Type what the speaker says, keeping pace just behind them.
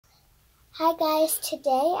Hi guys, today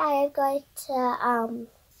I am going to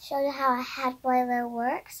show you how a hat boiler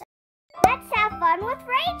works. Let's have fun with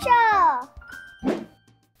Rachel!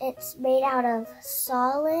 It's made out of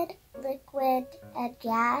solid, liquid, and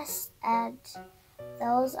gas, and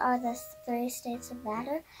those are the three states of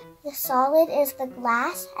matter. The solid is the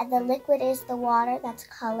glass, and the liquid is the water that's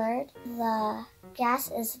colored. The gas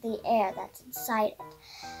is the air that's inside it.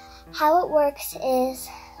 How it works is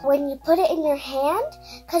when you put it in your hand,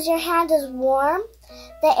 because your hand is warm,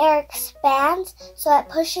 the air expands, so it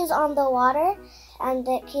pushes on the water, and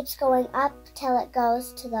it keeps going up till it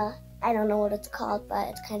goes to the, I don't know what it's called, but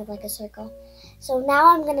it's kind of like a circle. So now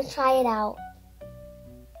I'm going to try it out.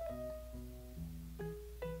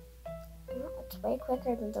 It's way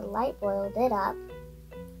quicker than the light boiled it up.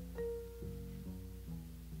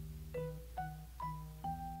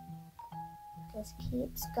 Just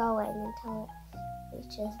keeps going until it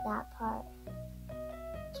reaches that part.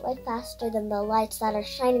 It's way faster than the lights that are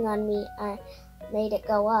shining on me made it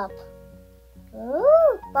go up.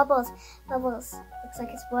 Ooh, bubbles, bubbles. Looks like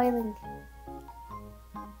it's boiling.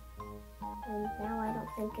 And now I don't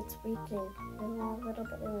think it's reaching. A little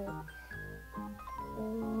bit.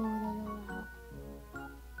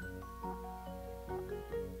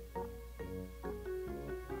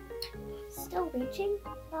 Still reaching?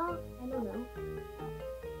 Oh, I don't know.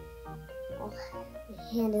 Oh,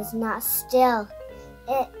 my hand is not still.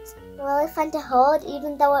 It's really fun to hold,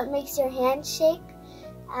 even though it makes your hand shake.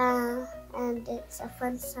 And it's a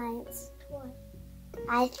fun science toy.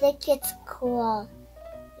 I think it's cool.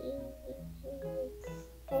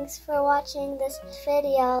 Thanks for watching this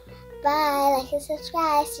video. Bye, like and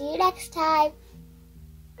subscribe. See you next time.